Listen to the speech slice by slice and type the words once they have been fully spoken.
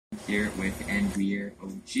here with Andrea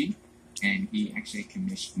OG, and he actually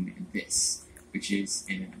commissioned this, which is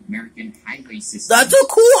an American highway system. That's a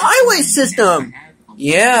cool highway system!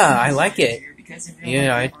 Yeah, I like it.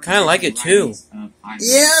 Yeah, I kind of like it too.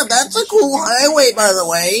 Yeah, that's a cool highway, by the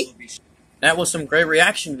way. That was some great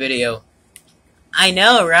reaction video. I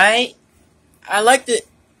know, right? I liked it.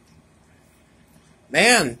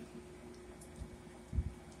 Man,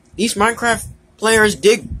 these Minecraft players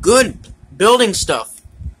dig good building stuff.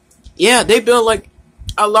 Yeah, they build like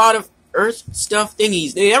a lot of earth stuff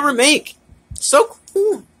thingies they ever make. So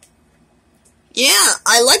cool. Yeah,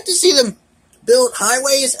 I like to see them build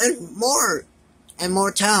highways and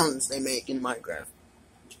more towns they make in Minecraft.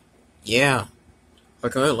 Yeah, I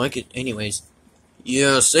kind of like it anyways.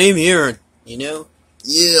 Yeah, same here, you know?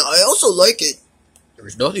 Yeah, I also like it.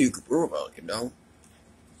 There's nothing you could prove about it, you know?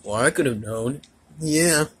 Well, I could have known.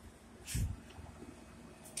 Yeah.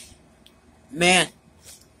 Man.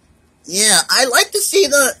 Yeah, I like to see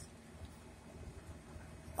the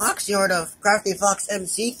Fox Yard of Crafty Fox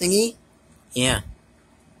MC thingy. Yeah.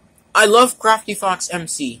 I love Crafty Fox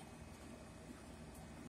MC.